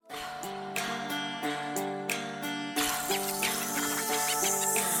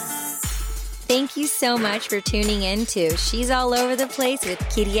Thank you so much for tuning in to She's All Over the Place with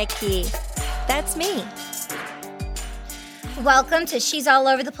Kiriaki. That's me. Welcome to She's All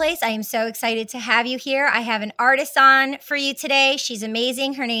Over the Place. I am so excited to have you here. I have an artist on for you today. She's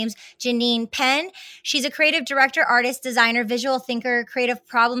amazing. Her name's Jeannine Penn. She's a creative director, artist, designer, visual thinker, creative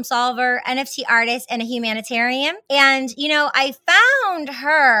problem solver, NFT artist, and a humanitarian. And, I found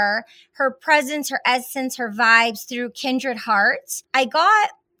her presence, her essence, her vibes through Kindred Hearts. I got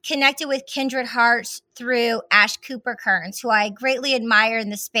connected with Kindred Hearts through Ash Cooper Kearns, who I greatly admire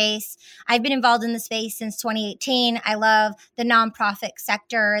in the space. I've been involved in the space since 2018. I love the nonprofit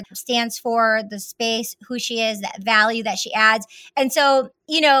sector, stands for the space, who she is, that value that she adds. And so,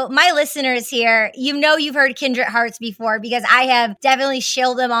 my listeners here, you've heard Kindred Hearts before because I have definitely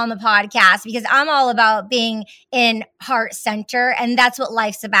shilled them on the podcast because I'm all about being in heart center, and that's what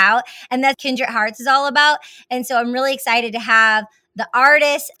life's about. And that's Kindred Hearts is all about. And so I'm really excited to have the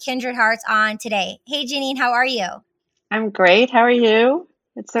artist Kindred Hearts on today. Hey, Jeannine, how are you? I'm great. How are you?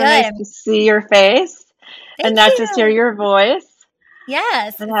 It's so Good. nice to see your face and not just hear your voice.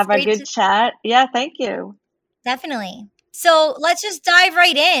 Yes. And have a good chat. Yeah, thank you. Definitely. So let's just dive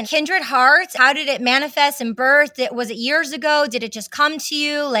right in. Kindred Hearts, how did it manifest and birth? Was it years ago? Did it just come to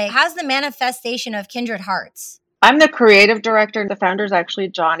you? How's the manifestation of Kindred Hearts? I'm the creative director. The founder is actually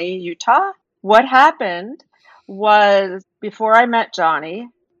Johnny, Utah. What happened was before I met Johnny,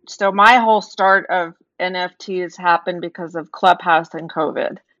 so my whole start of NFTs happened because of Clubhouse and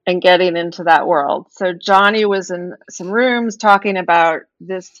COVID and getting into that world. So Johnny was in some rooms talking about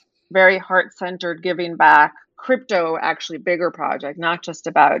this very heart-centered giving back, crypto actually bigger project, not just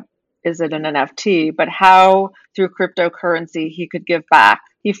about is it an NFT, but how through cryptocurrency he could give back.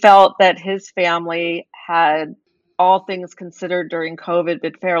 He felt that his family had, all things considered during COVID,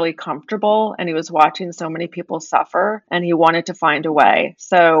 been fairly comfortable, and he was watching so many people suffer and he wanted to find a way.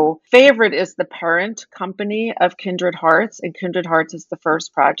 So Favorite is the parent company of Kindred Hearts, and Kindred Hearts is the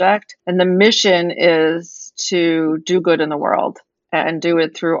first project. And the mission is to do good in the world and do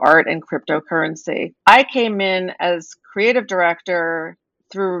it through art and cryptocurrency. I came in as creative director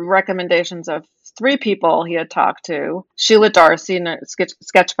through recommendations of three people he had talked to: Sheila Darcy,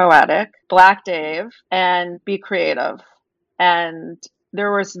 Sketch Poetic, Black Dave, and Be Creative. And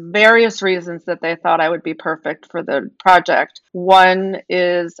there was various reasons that they thought I would be perfect for the project. One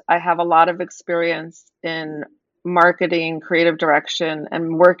is I have a lot of experience in marketing, creative direction,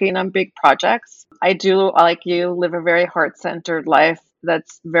 and working on big projects. I do, like you, live a very heart-centered life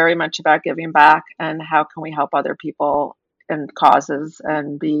that's very much about giving back and how can we help other people and causes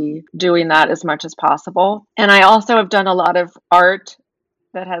and be doing that as much as possible. And I also have done a lot of art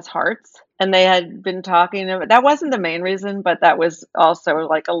that has hearts, and they had been talking about, that wasn't the main reason, but that was also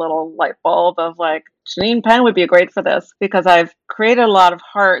like a little light bulb of like, Jeannine Penn would be great for this because I've created a lot of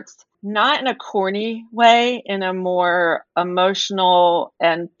hearts, not in a corny way, in a more emotional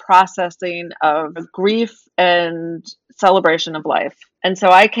and processing of grief and celebration of life. And so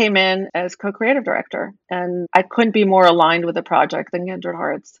I came in as co-creative director, and I couldn't be more aligned with the project than Kindred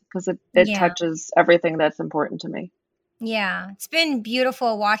Hearts because it touches everything that's important to me. Yeah, it's been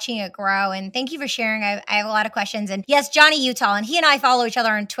beautiful watching it grow. And thank you for sharing. I have a lot of questions. And yes, Johnny Utah, and he and I follow each other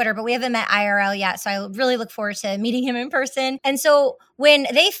on Twitter, but we haven't met IRL yet. So I really look forward to meeting him in person. And so when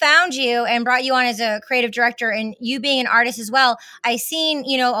they found you and brought you on as a creative director and you being an artist as well, I seen,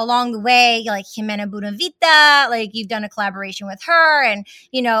 along the way, like Jimena Bonavita, like you've done a collaboration with her and,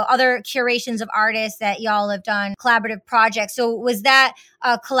 other curations of artists that y'all have done collaborative projects. So was that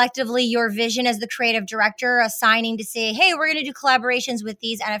collectively your vision as the creative director, assigning to say, hey, we're going to do collaborations with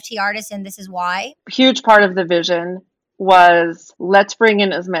these NFT artists and this is why? Huge part of the vision was let's bring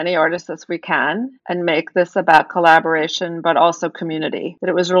in as many artists as we can and make this about collaboration, but also community. That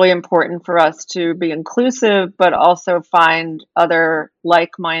it was really important for us to be inclusive, but also find other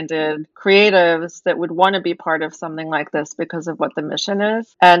like-minded creatives that would want to be part of something like this because of what the mission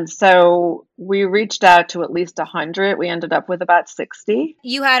is. And so we reached out to at least 100. We ended up with about 60.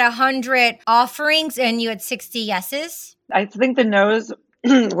 You had 100 offerings and you had 60 yeses? I think the no's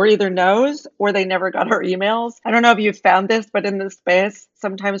were either no's or they never got our emails. I don't know if you've found this, but in this space,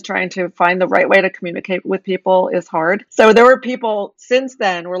 sometimes trying to find the right way to communicate with people is hard. So there were people since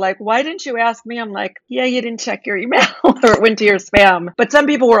then were like, why didn't you ask me? I'm like, yeah, you didn't check your email or it went to your spam. But some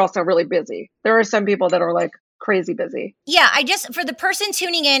people were also really busy. There are some people that are like crazy busy. Yeah, for the person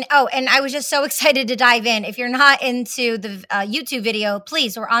tuning in, and I was just so excited to dive in. If you're not into the YouTube video,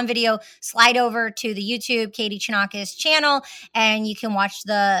 please, we're on video, slide over to the YouTube Katie Chinakis channel, and you can watch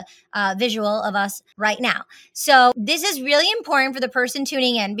the visual of us right now. So this is really important for the person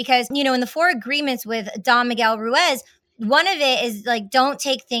tuning in because, in the 4 agreements with Don Miguel Ruiz, one of it is like, don't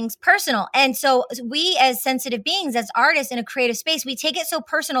take things personal. And so we as sensitive beings, as artists in a creative space, we take it so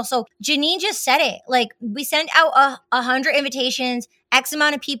personal. So Jeannine just said it, like we sent out 100 invitations. X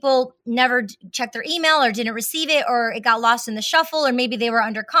amount of people never checked their email or didn't receive it, or it got lost in the shuffle, or maybe they were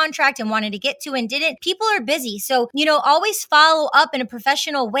under contract and wanted to get to and didn't. People are busy. So, always follow up in a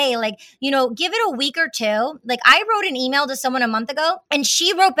professional way. Like, give it a week or two. Like I wrote an email to someone a month ago and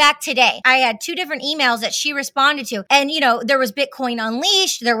she wrote back today. I had 2 different emails that she responded to. And, there was Bitcoin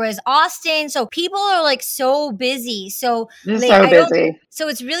Unleashed, there was Austin. So people are like so busy. So busy. So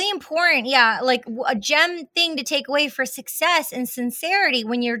it's really important. Yeah. Like a gem thing to take away for success and sincerity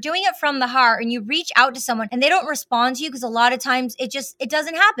when you're doing it from the heart and you reach out to someone and they don't respond to you, because a lot of times it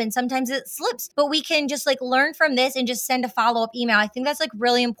doesn't happen. Sometimes it slips, but we can just like learn from this and just send a follow-up email. I think that's like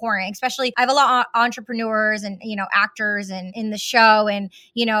really important, especially I have a lot of entrepreneurs and, actors and in the show. And,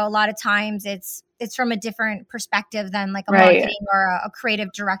 a lot of times it's from a different perspective than like a marketing or a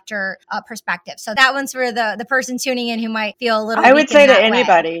creative director perspective. So that one's for the person tuning in who might feel a little. I would say to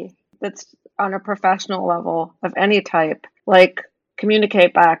anybody that's on a professional level of any type, like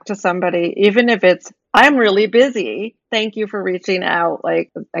communicate back to somebody, even if it's, I'm really busy. Thank you for reaching out.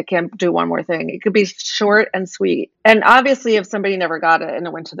 Like, I can't do one more thing. It could be short and sweet. And obviously, if somebody never got it and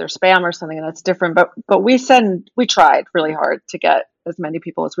it went to their spam or something, that's different. But we tried really hard to get as many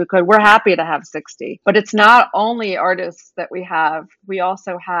people as we could. We're happy to have 60. But it's not only artists that we have. We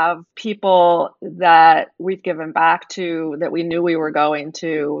also have people that we've given back to that we knew we were going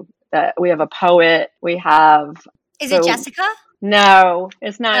to. That we have a poet. We have. Is it Jessica? No,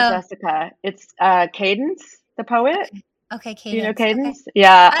 it's not Jessica. It's Cadence, the poet. Okay, Cadence. You know Cadence? Okay.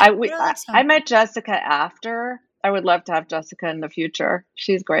 Yeah, I met Jessica after. I would love to have Jessica in the future.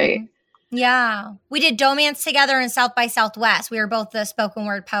 She's great. Mm-hmm. Yeah. We did Domance together in South by Southwest. We were both the spoken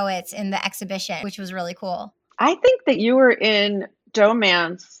word poets in the exhibition, which was really cool. I think that you were in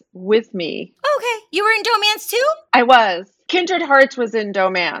Domance with me. Okay. You were in Domance too? I was. Kindred Hearts was in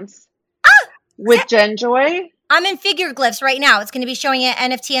Domance. With Jen Joy. I'm in Figure Glyphs right now. It's going to be showing at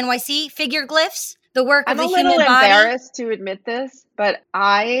NFT NYC. Figure Glyphs, the work of the human body. I'm a little embarrassed to admit this, but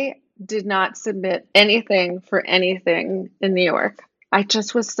I did not submit anything for anything in New York. I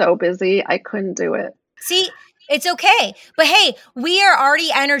just was so busy. I couldn't do it. See, it's okay. But hey, we are already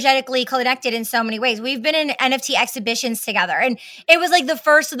energetically connected in so many ways. We've been in NFT exhibitions together. And it was like the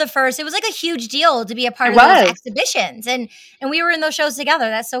first of the first. It was like a huge deal to be a part of those exhibitions. And we were in those shows together.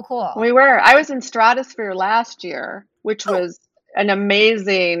 That's so cool. We were. I was in Stratosphere last year, which was an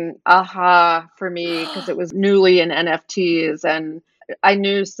amazing aha for me because it was newly in NFTs. And I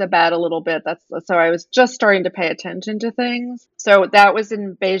knew Sabat a little bit. So I was just starting to pay attention to things. So that was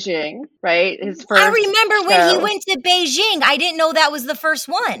in Beijing, right? His first. I remember when he went to Beijing. I didn't know that was the first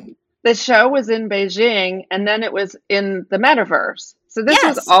one. The show was in Beijing, and then it was in the metaverse. So this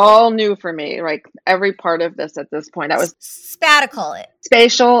was all new for me. Like every part of this at this point, I was spatial.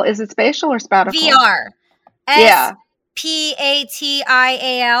 Spatial? Is it spatial or spatial? VR. Yeah.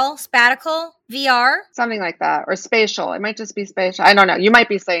 Spatial, spatial, VR. Something like that. Or spatial. It might just be spatial. I don't know. You might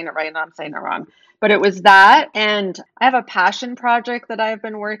be saying it right and I'm saying it wrong. But it was that. And I have a passion project that I've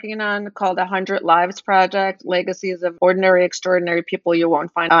been working on called 100 Lives Project, Legacies of Ordinary, Extraordinary People You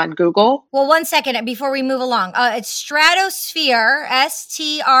Won't Find on Google. Well, one second before we move along. It's Stratosphere,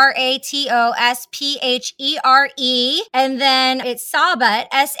 STRATOSPHERE. And then it's Sabet,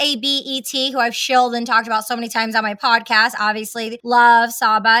 SABET, who I've shilled and talked about so many times on my podcast. Obviously, love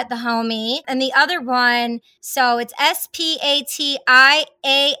Sabet, the homie. And the other one, so it's SPATIAL.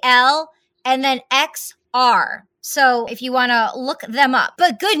 And then XR. So if you want to look them up.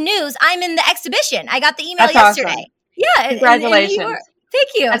 But good news, I'm in the exhibition. I got the email yesterday. Awesome. Yeah. Congratulations. Thank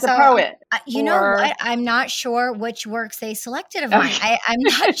you. As a poet. You know what? I'm not sure which works they selected of mine. I'm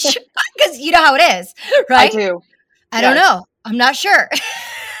not sure. Because you know how it is, right? I do. I don't know. I'm not sure.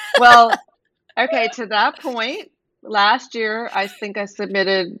 Well, okay. To that point, last year, I think I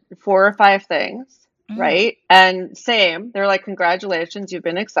submitted 4 or 5 things. Right. And same, they're like, congratulations, you've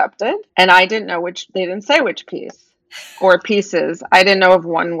been accepted. And I didn't know they didn't say which piece or pieces. I didn't know if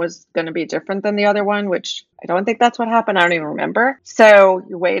one was going to be different than the other one, which I don't think that's what happened. I don't even remember. So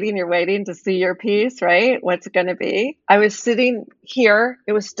you're waiting to see your piece, right? What's it going to be? I was sitting here.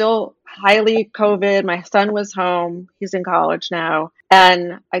 It was still highly COVID. My son was home. He's in college now.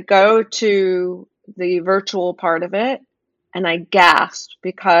 And I go to the virtual part of it. And I gasped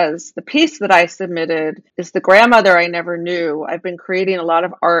because the piece that I submitted is the grandmother I never knew. I've been creating a lot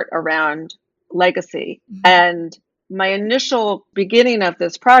of art around legacy. And my initial beginning of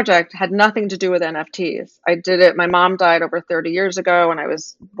this project had nothing to do with NFTs. I did it. My mom died over 30 years ago, and I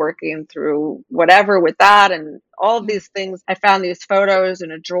was working through whatever with that and all of these things. I found these photos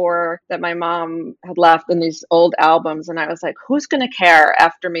in a drawer that my mom had left in these old albums. And I was like, who's going to care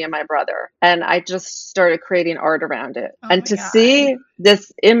after me and my brother? And I just started creating art around it. Oh and my to God. see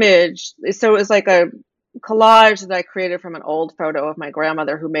this image, so it was like a collage that I created from an old photo of my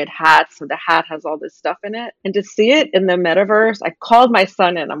grandmother who made hats. So the hat has all this stuff in it. And to see it in the metaverse, I called my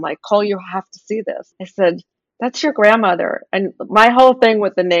son in. I'm like, Cole, you have to see this. I said, that's your grandmother. And my whole thing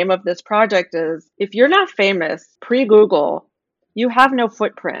with the name of this project is if you're not famous pre-Google, you have no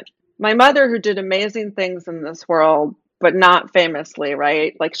footprint. My mother, who did amazing things in this world, but not famously,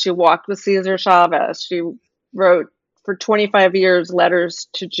 right? Like she walked with Cesar Chavez. She wrote for 25 years letters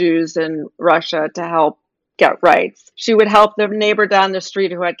to Jews in Russia to help get rights. She would help the neighbor down the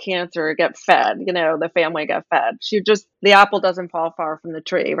street who had cancer get fed, the family get fed. The apple doesn't fall far from the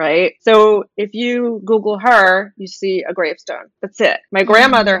tree, right? So if you Google her, you see a gravestone. That's it. My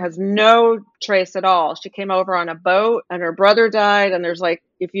grandmother has no trace at all. She came over on a boat and her brother died. And there's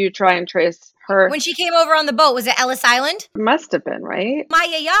if you try and trace her. When she came over on the boat, was it Ellis Island? Must have been, right? My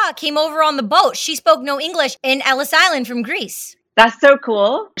yaya came over on the boat. She spoke no English in Ellis Island from Greece. That's so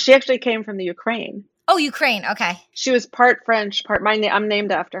cool. She actually came from the Ukraine. Oh, Ukraine. Okay. She was part French, I'm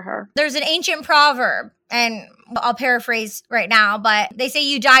named after her. There's an ancient proverb, and I'll paraphrase right now, but they say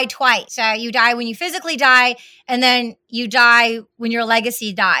you die twice. So you die when you physically die, and then you die when your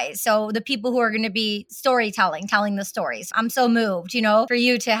legacy dies. So the people who are going to be storytelling, telling the stories. I'm so moved, for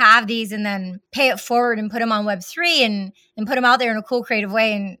you to have these and then pay it forward and put them on Web3 and put them out there in a cool, creative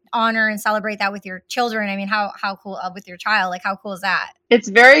way and honor and celebrate that with your children. I mean, how cool with your child? Like, how cool is that? It's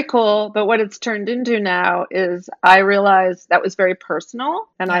very cool. But what it's turned into now is I realized that was very personal.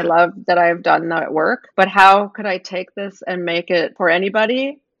 And I love that I've done that work. But how could I take this and make it for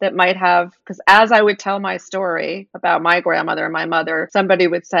anybody that might have, because as I would tell my story about my grandmother and my mother, somebody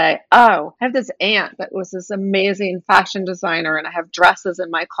would say, oh, I have this aunt that was this amazing fashion designer and I have dresses in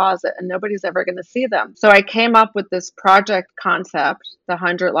my closet and nobody's ever going to see them. So I came up with this project concept, the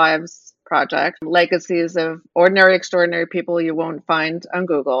 100 Lives Project, legacies of ordinary, extraordinary people you won't find on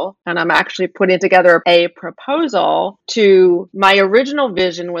Google. And I'm actually putting together a proposal my original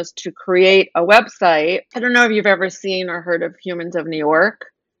vision was to create a website. I don't know if you've ever seen or heard of Humans of New York.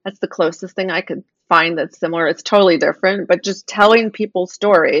 That's the closest thing I could find that's similar. It's totally different, but just telling people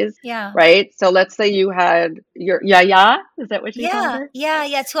stories. Yeah. Right. So let's say you had your Yaya. Is that what you call her? Yeah.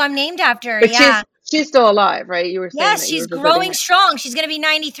 It's who I'm named after. But she's still alive, right? You were saying yes, she's growing strong. She's going to be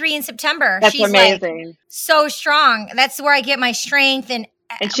 93 in September. That's she's amazing. So strong. That's where I get my strength and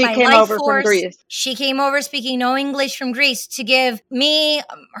she came over from Greece. She came over speaking no English from Greece to give me,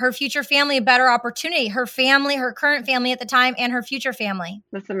 her future family, a better opportunity. Her family, her current family at the time, and her future family.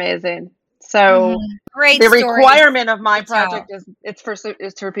 That's amazing. So great. The requirement of my project is it's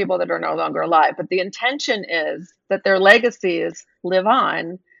for people that are no longer alive. But the intention is that their legacies live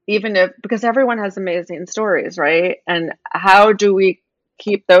on, because everyone has amazing stories, right? And how do we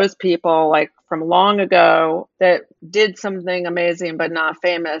keep those people from long ago that did something amazing but not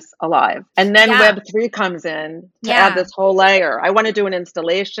famous alive? And then Web3 comes in to add this whole layer. I want to do an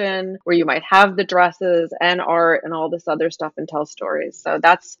installation where you might have the dresses and art and all this other stuff and tell stories. So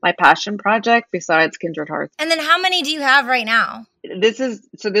that's my passion project besides Kindred Hearts. And then how many do you have right now? This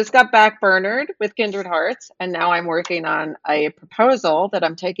got backburnered with Kindred Hearts, and now I'm working on a proposal that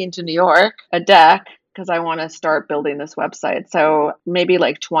I'm taking to New York, a deck, because I want to start building this website. So maybe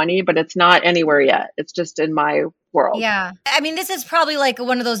 20, but it's not anywhere yet. It's just in my world. Yeah. I mean, this is probably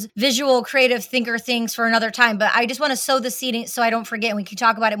one of those visual creative thinker things for another time, but I just want to sow the seed so I don't forget and we can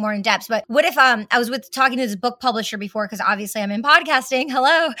talk about it more in depth. But what if I was talking to this book publisher before, because obviously I'm in podcasting.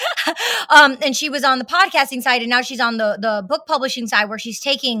 Hello. And she was on the podcasting side and now she's on the book publishing side where she's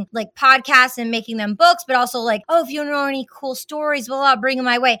taking podcasts and making them books, but also if you know any cool stories, blah, bring them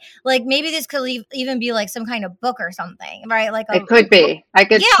my way. Maybe this could even be some kind of book or something, right? It could be. I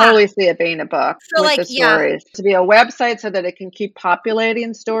could totally see it being a book with the stories. To be a website so that it can keep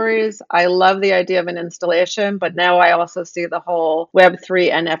populating stories. I love the idea of an installation, but now I also see the whole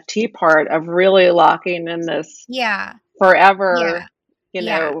Web3 NFT part of really locking in this forever,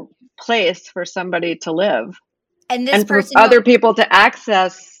 place for somebody to live. And for other people to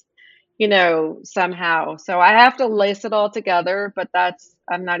access, somehow. So I have to lace it all together, but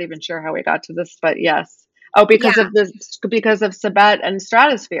I'm not even sure how we got to this, but yes. Oh, because of Sabet and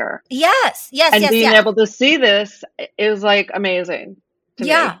Stratosphere. Yes. And being able to see this is amazing to me.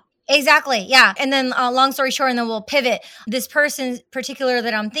 Exactly. Yeah. And then long story short, and then we'll pivot. This person particular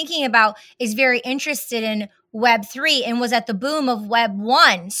that I'm thinking about is very interested in Web3 and was at the boom of Web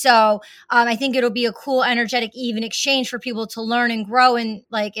 1. So I think it'll be a cool, energetic, even exchange for people to learn and grow and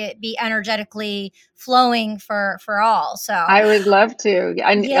like it be energetically flowing for all. So I would love to.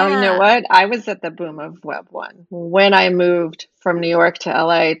 You know yeah. what? I was at the boom of Web 1 when I moved from New York to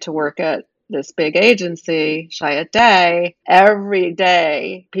LA to work at this big agency, Chiat Day. Every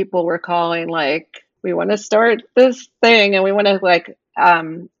day, people were calling like, "We want to start this thing, and we want to like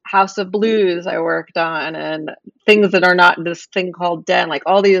House of Blues." I worked on and things that are not this thing called Den, like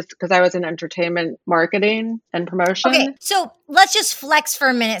all these because I was in entertainment marketing and Okay, promotion. so let's just flex for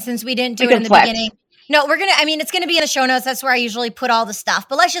a minute since we didn't We do it in can the flex. beginning. No, it's gonna be in the show notes. That's where I usually put all the stuff.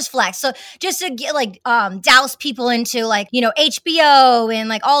 But let's just flex. So just to get like douse people into like, HBO and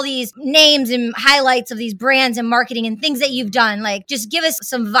like all these names and highlights of these brands and marketing and things that you've done. Like just give us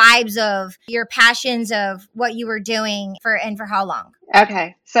some vibes of your passions of what you were doing for how long.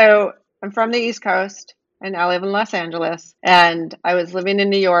 Okay, so I'm from the East Coast and I live in Los Angeles. And I was living in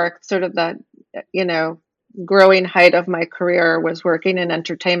New York, sort of the, you know, growing height of my career was working in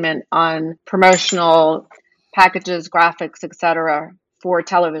entertainment on promotional packages, graphics, etc. for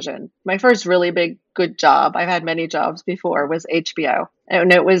television. My first really big good job, I've had many jobs before, was HBO.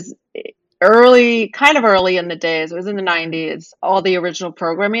 And it was kind of early in the days. It was in the 90s, all the original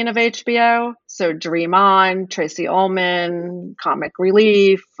programming of HBO. So Dream On, Tracy Ullman, Comic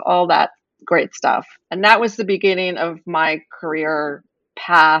Relief, all that great stuff. And that was the beginning of my career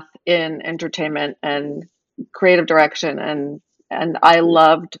path in entertainment and creative direction. And I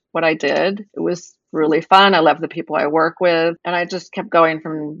loved what I did. It was really fun. I loved the people I work with. And I just kept going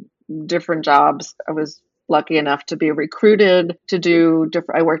from different jobs. I was lucky enough to be recruited to do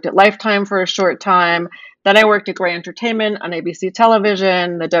different. I worked at Lifetime for a short time. Then I worked at Gray Entertainment on ABC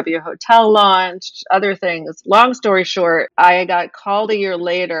television, the W Hotel launched, other things. Long story short, I got called a year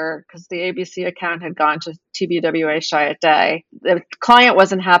later because the ABC account had gone to TBWA Chiat Day. The client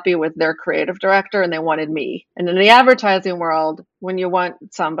wasn't happy with their creative director and they wanted me. And in the advertising world, when you want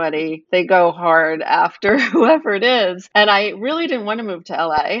somebody, they go hard after whoever it is. And I really didn't want to move to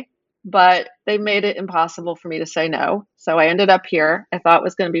LA, but they made it impossible for me to say no. So I ended up here. I thought it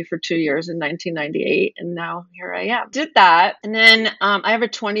was going to be for 2 years in 1998, and now here I am. Did that. And then I have a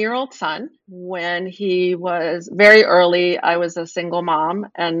 20-year-old son. When he was very early, I was a single mom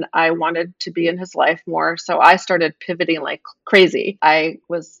and I wanted to be in his life more. So I started pivoting like crazy. I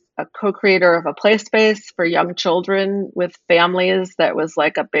was a co-creator of a play space for young children with families that was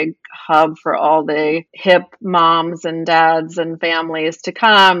like a big hub for all the hip moms and dads and families to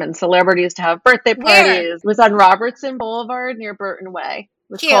come and celebrities to have birthday Where? parties. It was on Robertson Boulevard near Burton Way.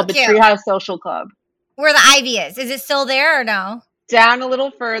 It was Cute, called the cute. Treehouse Social Club. Where the Ivy is. Is it still there or no? Down a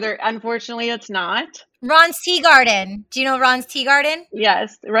little further. Unfortunately, it's not. Ron's Tea Garden. Do you know Ron's Tea Garden?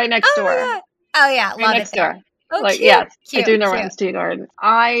 Yes, right next Oh door. my God. Oh yeah, Right love it next there. door. Oh, Like, cute, yes, I cute, do know cute. Ryan's Tea Garden.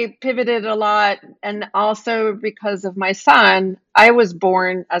 I pivoted a lot, and also because of my son, I was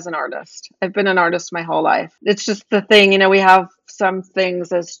born as an artist. I've been an artist my whole life. It's just the thing, we have some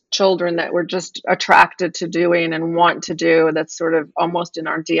things as children that we're just attracted to doing and want to do that's sort of almost in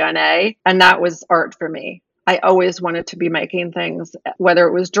our DNA. And that was art for me. I always wanted to be making things, whether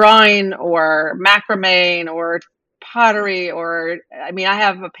it was drawing or macrame or pottery I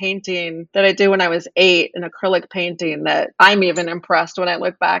have a painting that I did when I was 8, an acrylic painting that I'm even impressed when I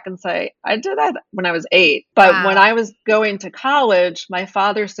look back and say, I did that when I was 8. But when Wow. I was going to college, my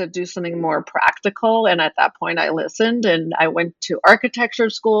father said, do something more practical. And at that point I listened and I went to architecture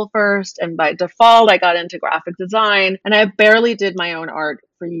school first. And by default, I got into graphic design and I barely did my own art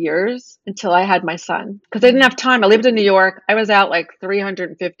for years until I had my son because I didn't have time. I lived in New York. I was out like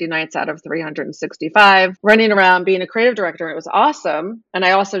 350 nights out of 365 running around being a creative director. It was awesome. And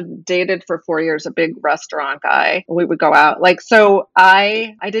I also dated for 4 years a big restaurant guy. We would go out so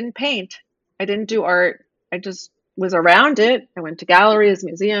I didn't paint. I didn't do art. I just was around it. I went to galleries,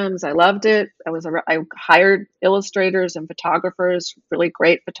 museums. I loved it. I hired illustrators and photographers, really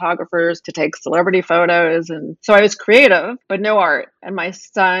great photographers to take celebrity photos. And so I was creative, but no art. And my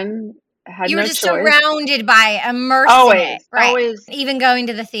son had You were no just choice. surrounded by, immersed in it. Right. Always. Even going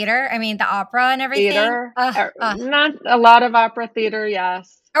to the theater, the opera and everything. Theater. Not a lot of opera theater,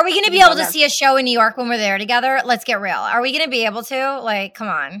 yes. Are we going to be able to see a show in New York when we're there together? Let's get real. Are we going to be able to? Like, come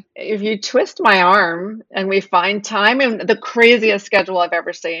on. If you twist my arm and we find time, and the craziest schedule I've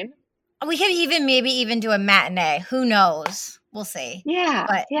ever seen. We could maybe even do a matinee. Who knows? we'll see. Yeah.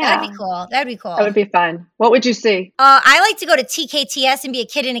 But that'd Yeah. be cool. That'd be cool. That would be fun. What would you see? I like to go to TKTS and be a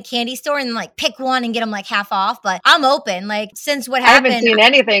kid in a candy store and like pick one and get them like half off. But I'm open. Like since what I haven't happened, seen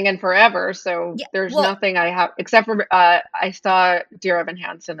anything in forever, so yeah, there's well, nothing I have except for I saw Dear Evan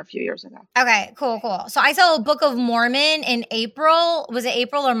Hansen a few years ago. okay, cool. So I saw a Book of Mormon in April. Was it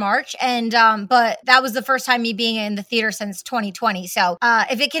April or March? And but that was the first time me being in the theater since 2020. So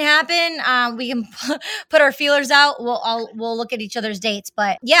if it can happen, we can put our feelers out. We'll look at each other's dates.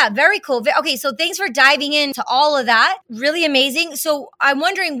 But yeah, very cool. Okay, so thanks for diving into all of that. Really amazing. So I'm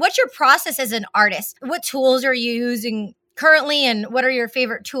wondering, what's your process as an artist? What tools are you using currently, and what are your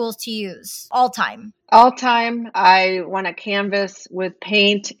favorite tools to use all time? All time, I want a canvas with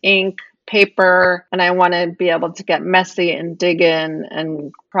paint, ink, paper, and I want to be able to get messy and dig in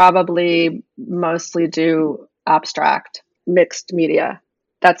and probably mostly do abstract mixed media.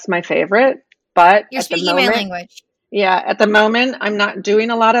 That's my favorite. But You're at the speaking my moment, language. yeah, at the moment, I'm not doing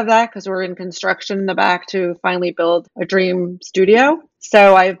a lot of that because we're in construction in the back to finally build a dream studio.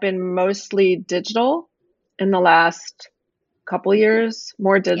 So I've been mostly digital in the last couple years,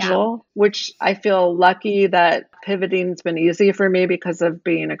 more digital, which I feel lucky that pivoting's been easy for me because of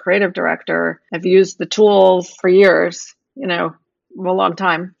being a creative director. I've used the tools for years, a long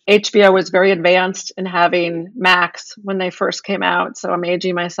time. HBO was very advanced in having Macs when they first came out. So I'm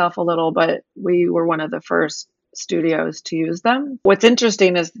aging myself a little, but we were one of the first studios to use them. What's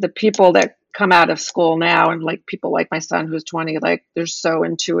interesting is the people that come out of school now, and like people like my son who's 20, like they're so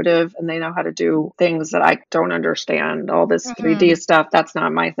intuitive and they know how to do things that I don't understand. All this 3D stuff, that's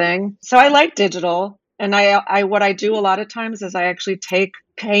not my thing. So I like digital. And I what I do a lot of times is I actually take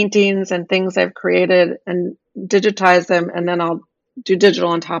paintings and things I've created and digitize them, and then I'll do digital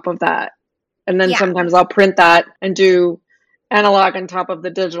on top of that. And then sometimes I'll print that and do analog on top of the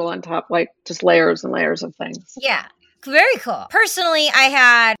digital on top, like just layers and layers of things. Yeah. Very cool. Personally,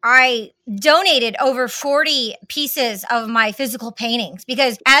 I donated over 40 pieces of my physical paintings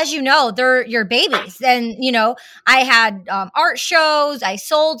because, as you know, they're your babies. And, I had art shows. I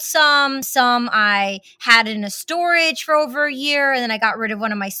sold some I had in a storage for over a year. And then I got rid of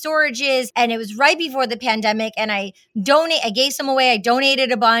one of my storages. And it was right before the pandemic. And I gave some away. I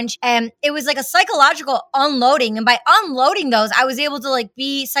donated a bunch. And it was like a psychological unloading. And by unloading those, I was able to like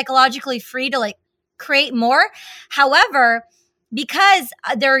be psychologically free to like create more. However, because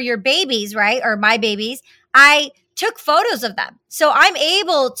they're your babies, right? Or my babies, I took photos of them. So I'm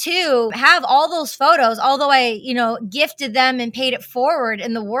able to have all those photos, although I, gifted them and paid it forward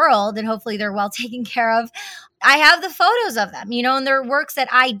in the world, and hopefully they're well taken care of. I have the photos of them, and they're works that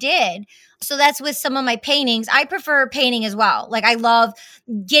I did. So that's with some of my paintings. I prefer painting as well. Like I love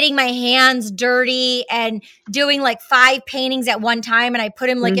getting my hands dirty and doing like 5 paintings at one time. And I put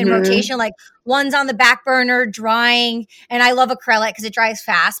them like in rotation, like one's on the back burner drying. And I love acrylic because it dries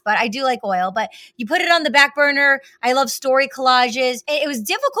fast, but I do like oil. But you put it on the back burner. I love story collages. It was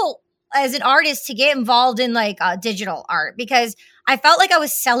difficult as an artist to get involved in like digital art because I felt like I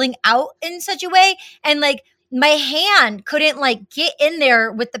was selling out in such a way. And like, my hand couldn't like get in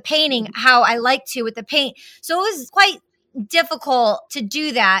there with the painting how I like to with the paint. So it was quite difficult to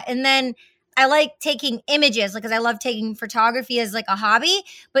do that. And then I like taking images because I love taking photography as like a hobby,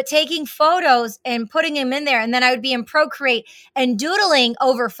 but taking photos and putting them in there. And then I would be in Procreate and doodling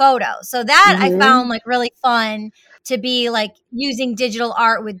over photos. So that I found like really fun to be like using digital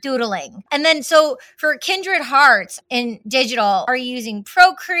art with doodling. And then so for Kindred Hearts in digital, are you using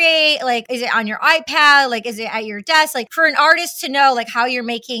Procreate? Like, is it on your iPad? Like, is it at your desk? Like for an artist to know like how you're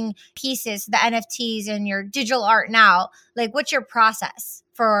making pieces, the NFTs and your digital art now, like what's your process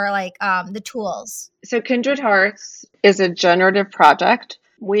for like the tools? So Kindred Hearts is a generative project.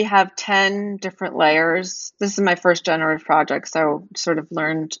 We have 10 different layers. This is my first generative project, so sort of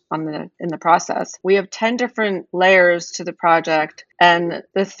learned in the process. We have 10 different layers to the project, and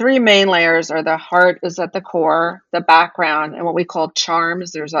the 3 main layers are the heart is at the core, the background, and what we call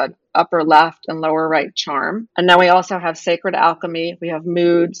charms. There's an upper left and lower right charm. And then we also have sacred alchemy. We have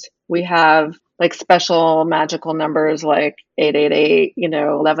moods. We have like special magical numbers like 888,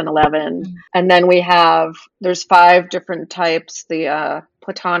 1111. And then there's 5 different types, the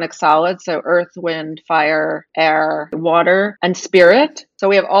platonic solids, so earth, wind, fire, air, water, and spirit. So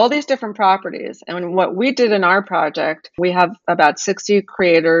we have all these different properties. And what we did in our project, we have about 60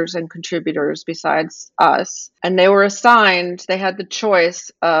 creators and contributors besides us. And they were assigned, they had the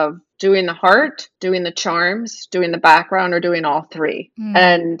choice of doing the heart, doing the charms, doing the background, or doing all 3.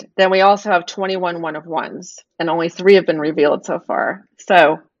 And then we also have 21 one-of-ones, and only 3 have been revealed so far.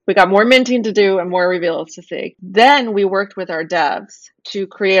 So we got more minting to do and more reveals to see. Then we worked with our devs to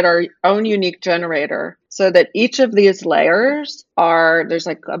create our own unique generator. so that each of these layers there's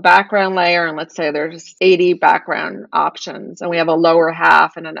like a background layer, and let's say there's 80 background options, and we have a lower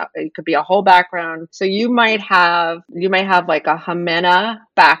half, and it could be a whole background. So you might have like a Jimena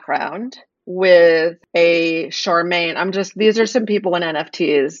background with a Charmaine. These are some people in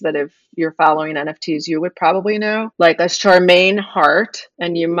NFTs that if you're following NFTs, you would probably know, like a Charmaine heart,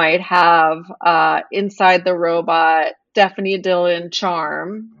 and you might have inside the robot Stephanie Dillon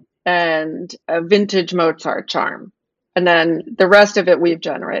charm and a vintage Mozart charm. And then the rest of it we've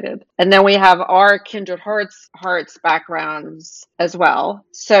generated. And then we have our Kindred Hearts backgrounds as well.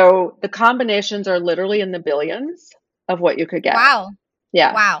 So the combinations are literally in the billions of what you could get. Wow.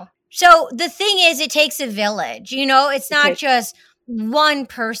 Yeah. Wow. So the thing is, it takes a village. It's not just one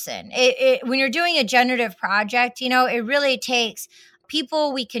person. When you're doing a generative project, it really takes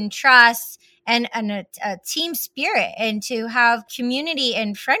people we can trust and a team spirit, and to have community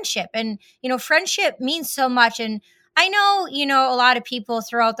and friendship. And, friendship means so much. And I know, a lot of people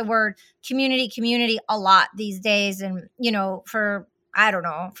throw out the word community a lot these days. And, I don't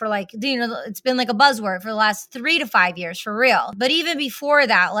know, for it's been like a buzzword for the last 3 to 5 years, for real. But even before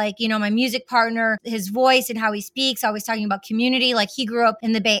that, my music partner, his voice and how he speaks, always talking about community. Like, he grew up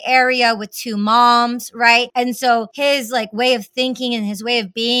in the Bay Area with 2 moms, right? And so his way of thinking and his way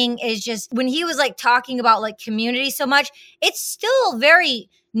of being is just, when he was talking about community so much, it's still very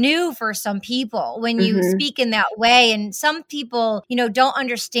new for some people when you speak in that way. And some people, don't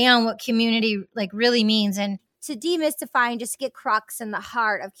understand what community really means. And to demystify and just get crux in the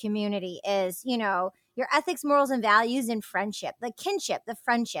heart of community is, your ethics, morals, and values, and friendship, the kinship, the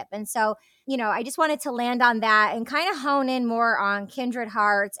friendship. And so, I just wanted to land on that and kind of hone in more on Kindred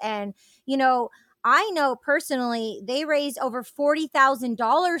Hearts. And, I know personally they raised over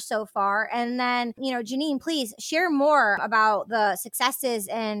 $40,000 so far. And then, Jeannine, please share more about the successes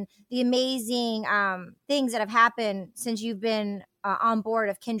and the amazing things that have happened since you've been on board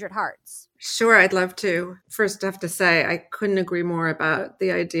of Kindred Hearts. Sure, I'd love to. First, I have to say, I couldn't agree more about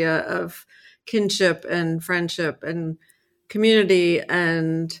the idea of kinship and friendship and community.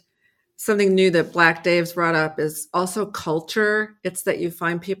 And something new that Black Dave's brought up is also culture. It's that you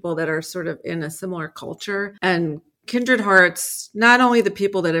find people that are sort of in a similar culture. And Kindred Hearts, not only the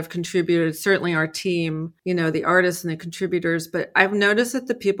people that have contributed, certainly our team, the artists and the contributors, but I've noticed that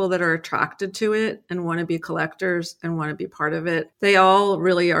the people that are attracted to it and want to be collectors and want to be part of it, they all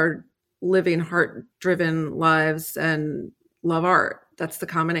really are living heart-driven lives and love art. That's the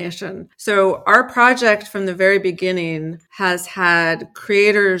combination. So our project from the very beginning has had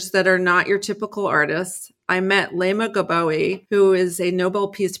creators that are not your typical artists. I met Lema Gaboui, who is a Nobel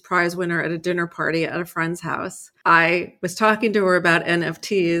Peace Prize winner at a dinner party at a friend's house. I was talking to her about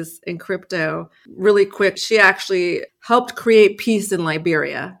NFTs and crypto really quick. She actually helped create peace in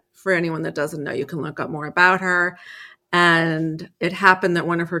Liberia. For anyone that doesn't know, you can look up more about her. And it happened that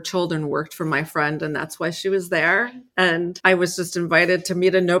one of her children worked for my friend, and that's why she was there. And I was just invited to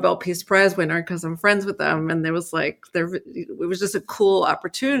meet a Nobel Peace Prize winner because I'm friends with them. And it was just a cool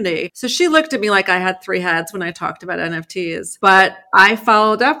opportunity. So she looked at me like I had 3 heads when I talked about NFTs. But I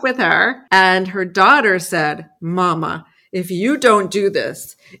followed up with her, and her daughter said, "Mama, if you don't do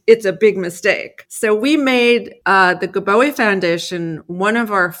this, it's a big mistake." So we made the Gaboui Foundation one of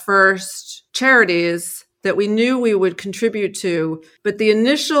our first charities that we knew we would contribute to. But the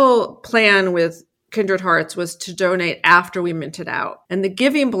initial plan with Kindred Hearts was to donate after we minted out. And the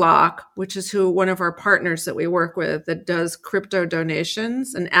Giving Block, which is one of our partners that we work with that does crypto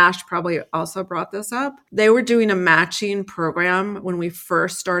donations, and Ash probably also brought this up, they were doing a matching program when we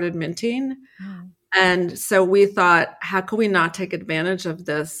first started minting. And so we thought, how can we not take advantage of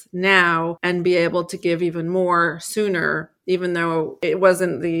this now and be able to give even more sooner, even though it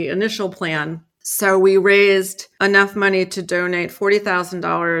wasn't the initial plan? So we raised enough money to donate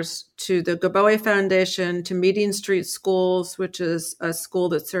 $40,000 to the Gaboui Foundation, to Meeting Street Schools, which is a school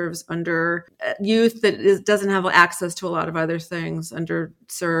that serves under youth that doesn't have access to a lot of other things,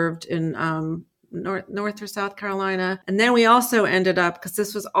 underserved in North or South Carolina. And then we also ended up, because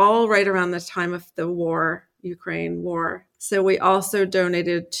this was all right around the time of the war, Ukraine war. So we also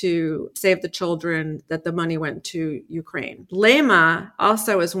donated to Save the Children, that the money went to Ukraine. Lema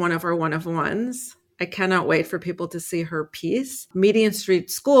also is one of our one-of-ones. I cannot wait for people to see her piece. Meeting Street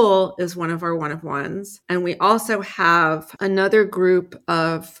School is one of our one-of-ones. And we also have another group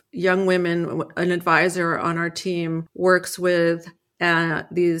of young women. An advisor on our team works with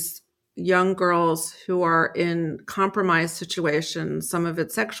these young girls who are in compromised situations. Some of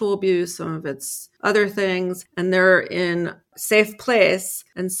it's sexual abuse, some of it's other things, and they're in a safe place.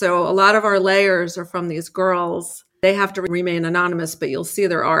 And so a lot of our layers are from these girls They have to remain anonymous, but you'll see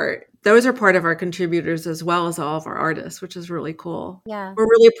their art. Those are part of our contributors as well as all of our artists, which is really cool. Yeah. We're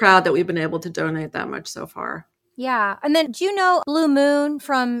really proud that we've been able to donate that much so far. Yeah. And then do you know Blue Moon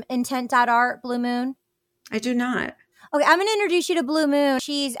from Intent.art, Blue Moon? I do not. Okay, I'm going to introduce you to Blue Moon.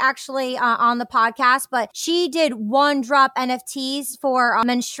 She's actually on the podcast, but she did one drop NFTs for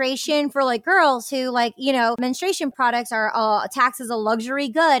menstruation for like girls who like, you know, menstruation products are taxed as a luxury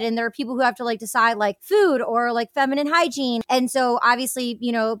good. And there are people who have to like decide like food or like feminine hygiene. And so obviously,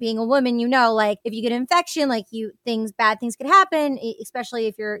 you know, being a woman, you know, like if you get an infection, like bad things could happen, especially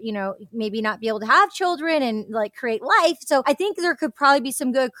if you're, you know, maybe not be able to have children and like create life. So I think there could probably be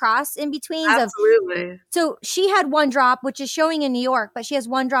some good cross in between. Absolutely. So she had one drop, which is showing in New York, but she has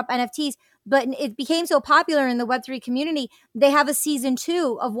one drop NFTs. But it became so popular in the Web3 community, they have a season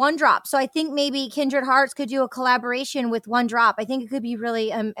 2 of One Drop. So I think maybe Kindred Hearts could do a collaboration with One Drop. I think it could be really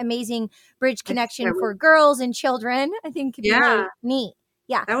amazing bridge connection for girls and children. I think it could be really neat.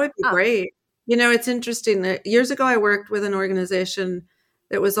 Yeah. That would be great. You know, it's interesting that years ago I worked with an organization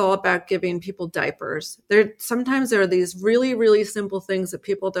that was all about giving people diapers. Sometimes there are these really, really simple things that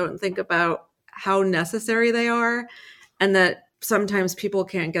people don't think about how necessary they are, and that sometimes people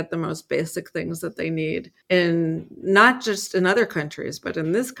can't get the most basic things that they need, in not just in other countries, but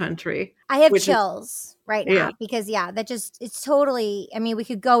in this country. I have chills right now because it's totally, I mean, we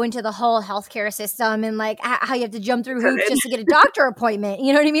could go into the whole healthcare system and like how you have to jump through hoops just to get a doctor appointment,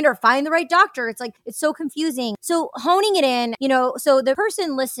 you know what I mean? Or find the right doctor. It's like, it's so confusing. So honing it in, you know, so the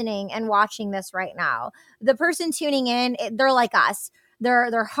person listening and watching this right now, the person tuning in, they're like us.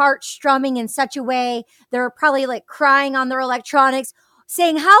 Their heart strumming in such a way. They're probably like crying on their electronics,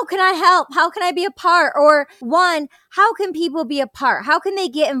 saying, how can I help? How can I be a part? Or one, how can people be a part? How can they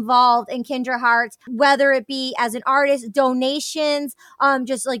get involved in Kindred Hearts, whether it be as an artist, donations,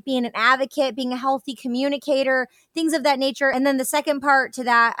 just like being an advocate, being a healthy communicator, things of that nature. And then the second part to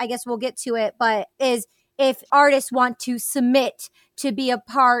that, I guess we'll get to it, but is if artists want to submit to be a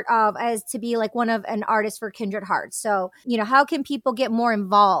part of, as to be like one of an artist for Kindred Hearts. So, you know, how can people get more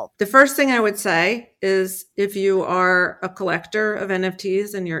involved? The first thing I would say is if you are a collector of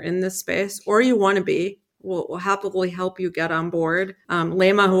NFTs and you're in this space, or you want to be, we'll happily help you get on board.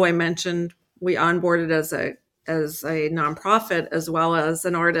 Lema, who I mentioned, we onboarded as a nonprofit as well as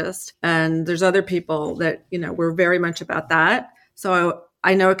an artist. And there's other people that, you know, we're very much about that. So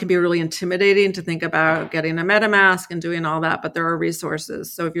I know it can be really intimidating to think about getting a MetaMask and doing all that, but there are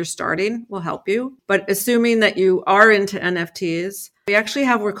resources. So if you're starting, we'll help you. But assuming that you are into NFTs,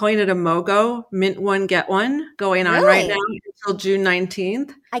 we're calling it a MOGO, mint one, get one, going on right now until June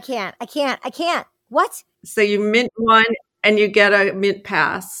 19th. I can't. What? So you mint one and you get a mint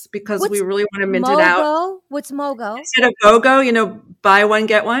pass because we really want to mint it out. What's MOGO? Instead of BOGO, you know, buy one,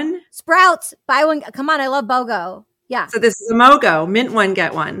 get one. Sprouts, buy one. Come on, I love BOGO. Yeah. So this is a MOGO, mint one,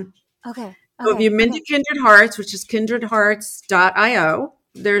 get one. Okay. So if you minted Kindred Hearts, which is kindredhearts.io,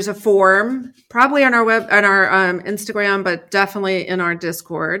 there's a form probably on our Instagram, but definitely in our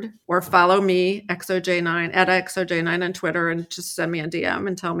Discord, or follow me, XOJ9 at XOJ9 on Twitter, and just send me a DM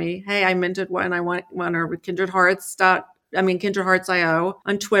and tell me, hey, I minted one. I want one, or kindredhearts.io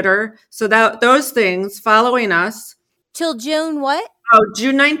on Twitter. So that those things, following us. Till June what? Oh,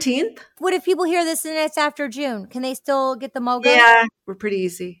 June 19th. What if people hear this and it's after June? Can they still get the MOGO? Yeah, we're pretty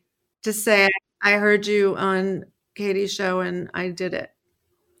easy. Just say, I heard you on Katie's show and I did it.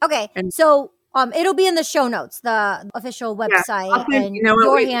 Okay. So it'll be in the show notes, the official website, and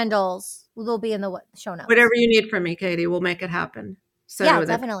your handles will be in the show notes. Whatever you need from me, Katie, we'll make it happen. So yeah,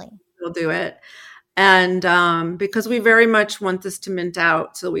 definitely. We'll do it. And because we very much want this to mint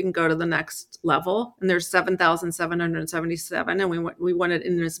out so we can go to the next level. And there's 7,777, and we want it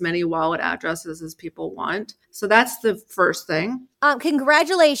in as many wallet addresses as people want. So that's the first thing.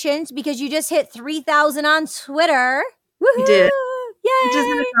 Congratulations, because you just hit 3,000 on Twitter. Woohoo! We did. Yay! Which is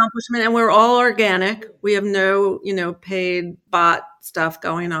an accomplishment, and we're all organic. We have no, paid bot stuff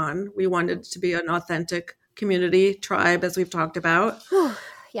going on. We wanted to be an authentic community tribe, as we've talked about.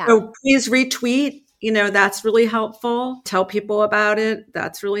 Yeah. So please retweet. That's really helpful. Tell people about it.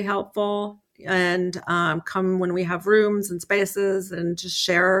 That's really helpful. And come when we have rooms and spaces, and just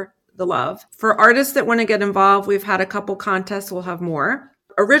share the love. For artists that want to get involved, we've had a couple contests. We'll have more.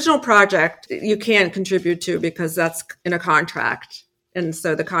 Original project, you can't contribute to because that's in a contract. And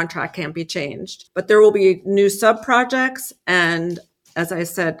so the contract can't be changed. But there will be new sub-projects and, as I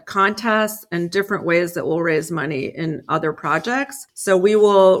said, contests and different ways that we'll raise money in other projects. So we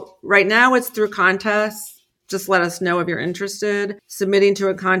will, right now it's through contests. just let us know if you're interested. Submitting to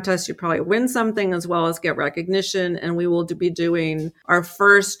a contest, you probably win something as well as get recognition. And we will be doing our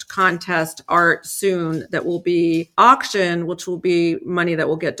first contest art soon that will be auction, which will be money that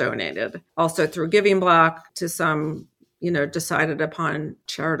will get donated. Also through Giving Block to some, decided upon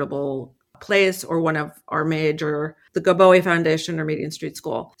charitable place or one of our major, the Gaboe Foundation or Median Street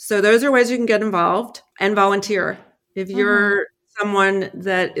School. So those are ways you can get involved and volunteer. If you're someone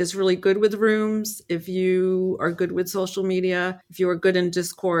that is really good with rooms, if you are good with social media, if you are good in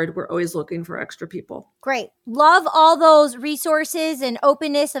Discord, we're always looking for extra people. Great. Love all those resources and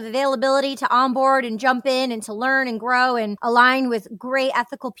openness of availability to onboard and jump in and to learn and grow and align with great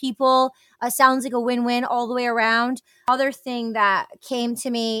ethical people. Sounds like a win-win all the way around. Other thing that came to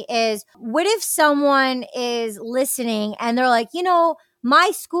me is, what if someone is listening and they're like,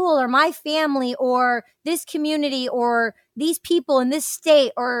 my school or my family or this community or these people in this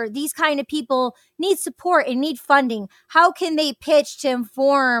state or these kind of people need support and need funding. How can they pitch to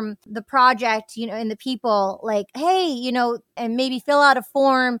inform the project, and the people like, hey, and maybe fill out a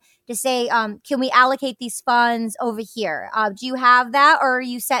form to say, can we allocate these funds over here? Do you have that, or are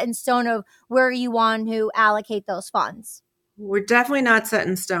you set in stone of where you want to allocate those funds? We're definitely not set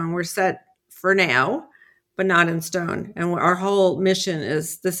in stone. We're set for now, but not in stone. And our whole mission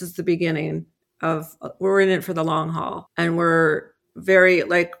is, this is the beginning of, we're in it for the long haul. And we're very,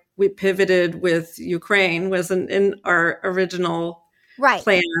 we pivoted with Ukraine, wasn't in our original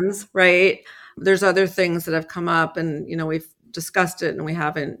plans, right? There's other things that have come up and, we've discussed it and we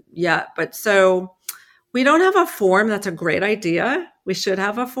haven't yet. But so we don't have a form. That's a great idea. We should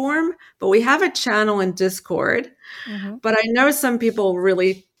have a form, but we have a channel in Discord. But I know some people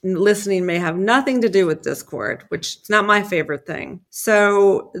really listening may have nothing to do with Discord, which is not my favorite thing.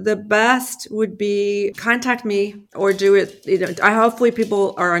 So the best would be contact me or do it. Hopefully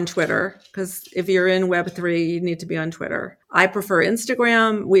people are on Twitter, because if you're in Web3, you need to be on Twitter. I prefer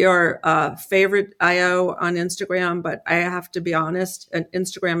Instagram. We are favorite IO on Instagram, but I have to be honest,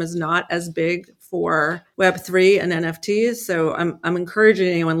 Instagram is not as big for Web3 and NFTs. So I'm encouraging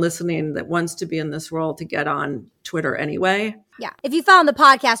anyone listening that wants to be in this world to get on Twitter anyway. Yeah. If you found the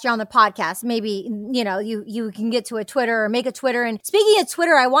podcast, you're on the podcast. Maybe, you can get to a Twitter or make a Twitter. And speaking of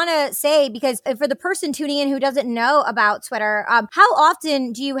Twitter, I want to say, because for the person tuning in who doesn't know about Twitter, how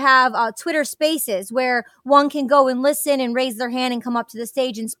often do you have Twitter spaces where one can go and listen and raise their hand and come up to the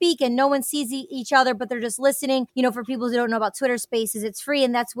stage and speak, and no one sees each other, but they're just listening? For people who don't know about Twitter spaces, it's free.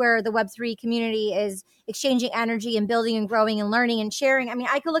 And that's where the Web3 community is exchanging energy and building and growing and learning and sharing. I mean,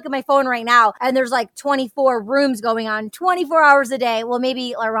 I could look at my phone right now and there's 24 rooms going on 24 hours a day. Well,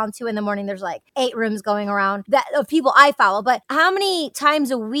 maybe around 2 a.m, there's 8 rooms going around that of people I follow. But how many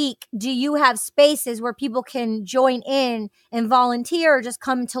times a week do you have spaces where people can join in and volunteer or just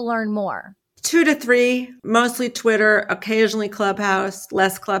come to learn more? 2 to 3, mostly Twitter, occasionally Clubhouse,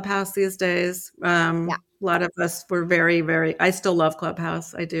 less Clubhouse these days. A lot of us were very, very, I still love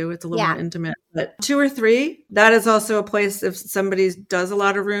Clubhouse. I do. It's a little more intimate, but 2 or 3, that is also a place if somebody does a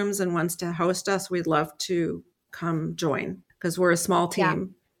lot of rooms and wants to host us, we'd love to come join, because we're a small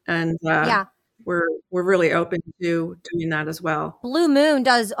team and we're really open to doing that as well. Blue Moon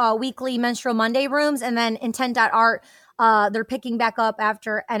does weekly Menstrual Monday rooms, and then Intent.art, they're picking back up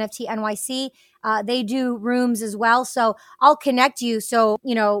after NFT NYC. They do rooms as well. So I'll connect you so,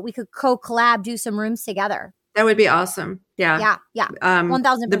 we could co-collab, do some rooms together. That would be awesome. Yeah.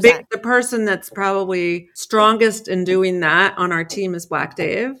 1,000%. The person that's probably strongest in doing that on our team is Black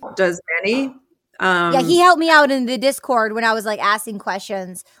Dave, does many. He helped me out in the Discord when I was asking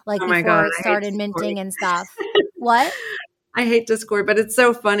questions before it started minting and stuff. What? I hate Discord, but it's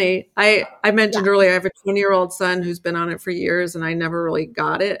so funny. I mentioned earlier, I have a 20-year-old son who's been on it for years and I never really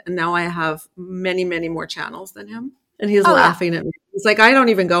got it. And now I have many, many more channels than him. And he's laughing at me. He's like, I don't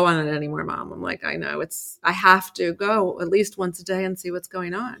even go on it anymore, Mom. I'm like, I know. I have to go at least once a day and see what's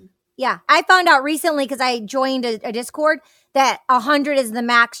going on. Yeah. I found out recently, because I joined a Discord, that 100 is the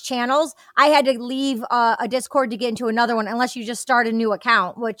max channels. I had to leave a Discord to get into another one, unless you just start a new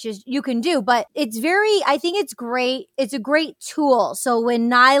account, which is you can do. But I think it's great. It's a great tool. So when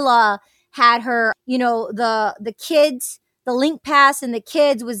Nyla had her, the kids, the link pass and the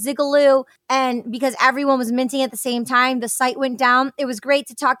kids with Zigaloo, and because everyone was minting at the same time, the site went down. It was great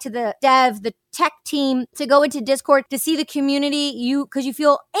to talk to the tech team, to go into Discord, to see the community, because you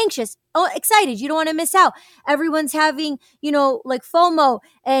feel anxious, excited. You don't want to miss out. Everyone's having, FOMO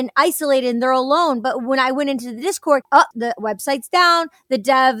and isolated and they're alone. But when I went into the Discord, the website's down.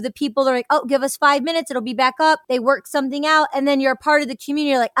 The people are like, give us 5 minutes. It'll be back up. They work something out. And then you're a part of the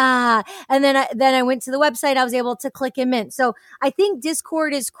community. You're like, And then I went to the website. I was able to click and mint. So I think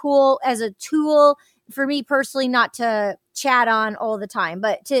Discord is cool as a tool for me personally not to chat on all the time,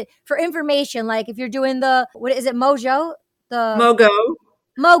 but for information, like if you're doing what is it, Mojo? Mogo.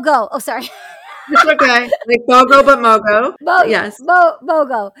 Mogo. Oh, sorry. It's okay. Like Bogo, but Mogo. Yes.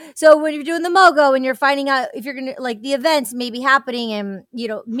 Mogo. So when you're doing the Mogo and you're finding out if you're going to, like, the events may be happening and,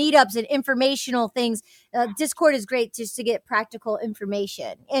 meetups and informational things, Discord is great just to get practical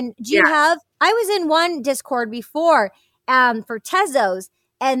information. And I was in one Discord before for Tezos,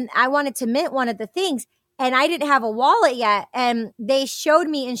 and I wanted to mint one of the things. And I didn't have a wallet yet. And they showed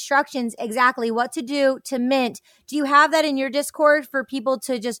me instructions exactly what to do to mint. Do you have that in your Discord for people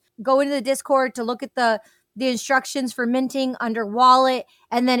to just go into the Discord to look at the instructions for minting under wallet,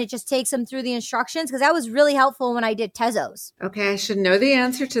 and then it just takes them through the instructions? Because that was really helpful when I did Tezos. Okay, I should know the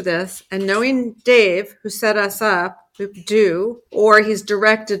answer to this. And knowing Dave, who set us up, or he's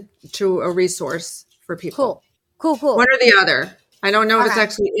directed to a resource for people. Cool. One or the other. I don't know if it's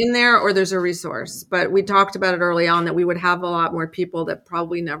actually in there or there's a resource, but we talked about it early on that we would have a lot more people that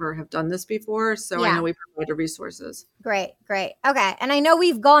probably never have done this before. So I know we provided resources. Great. Okay. And I know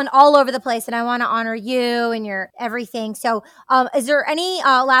we've gone all over the place, and I want to honor you and your everything. So is there any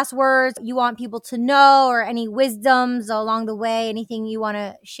last words you want people to know, or any wisdoms along the way, anything you want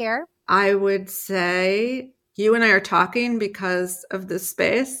to share? I would say you and I are talking because of this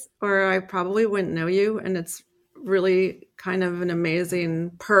space, or I probably wouldn't know you. And it's really kind of an amazing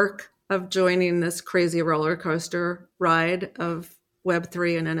perk of joining this crazy roller coaster ride of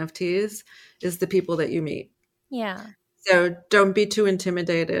Web3 and NFTs is the people that you meet. Yeah. So don't be too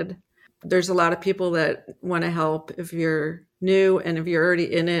intimidated. There's a lot of people that want to help. If you're new and if you're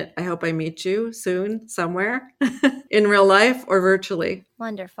already in it, I hope I meet you soon somewhere in real life or virtually.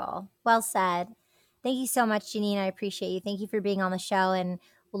 Wonderful. Well said. Thank you so much, Jeannine. I appreciate you. Thank you for being on the show, and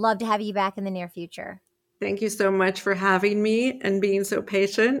we'll love to have you back in the near future. Thank you so much for having me and being so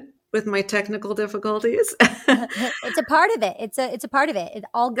patient with my technical difficulties. It's a part of it. It's a part of it. It's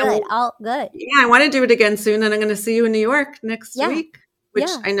all good. All good. Yeah, I want to do it again soon, and I'm going to see you in New York next week, which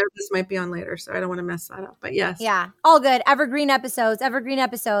I know this might be on later, so I don't want to mess that up. But yes. Yeah, all good. Evergreen episodes.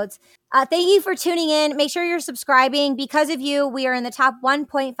 Thank you for tuning in. Make sure you're subscribing. Because of you, we are in the top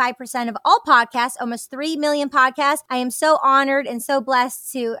 1.5% of all podcasts, almost 3 million podcasts. I am so honored and so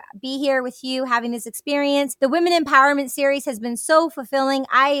blessed to be here with you having this experience. The Women Empowerment series has been so fulfilling.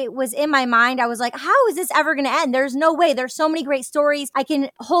 I was in my mind, I was like, how is this ever going to end? There's no way. There's so many great stories. I can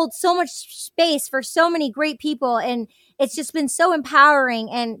hold so much space for so many great people. And it's just been so empowering,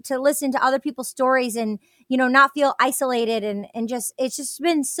 and to listen to other people's stories and, not feel isolated and it's just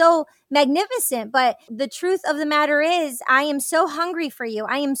been so magnificent. But the truth of the matter is, I am so hungry for you.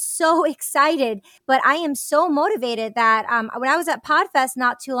 I am so excited, but I am so motivated that when I was at PodFest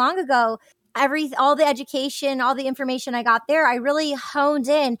not too long ago, all the education, all the information I got there, I really honed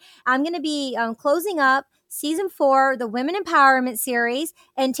in. I'm going to be closing up season 4, the Women Empowerment series,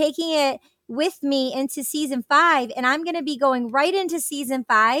 and taking it with me into season 5. And I'm going to be going right into season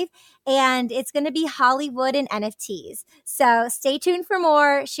 5, and it's going to be Hollywood and NFTs. So stay tuned for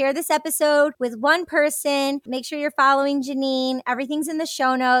more. Share this episode with one person. Make sure you're following Jeannine. Everything's in the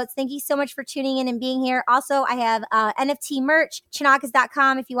show notes. Thank you so much for tuning in and being here. Also, I have NFT merch,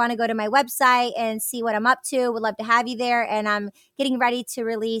 chinakas.com, if you want to go to my website and see what I'm up to. Would love to have you there. And I'm getting ready to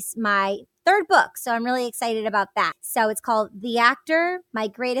release my 3rd book. So I'm really excited about that. So it's called The Actor, My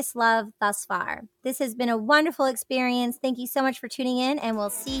Greatest Love Thus Far. This has been a wonderful experience. Thank you so much for tuning in, and we'll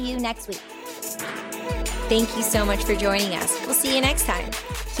see you next week. Thank you so much for joining us. We'll see you next time.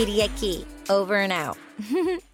 Kiriaki, over and out.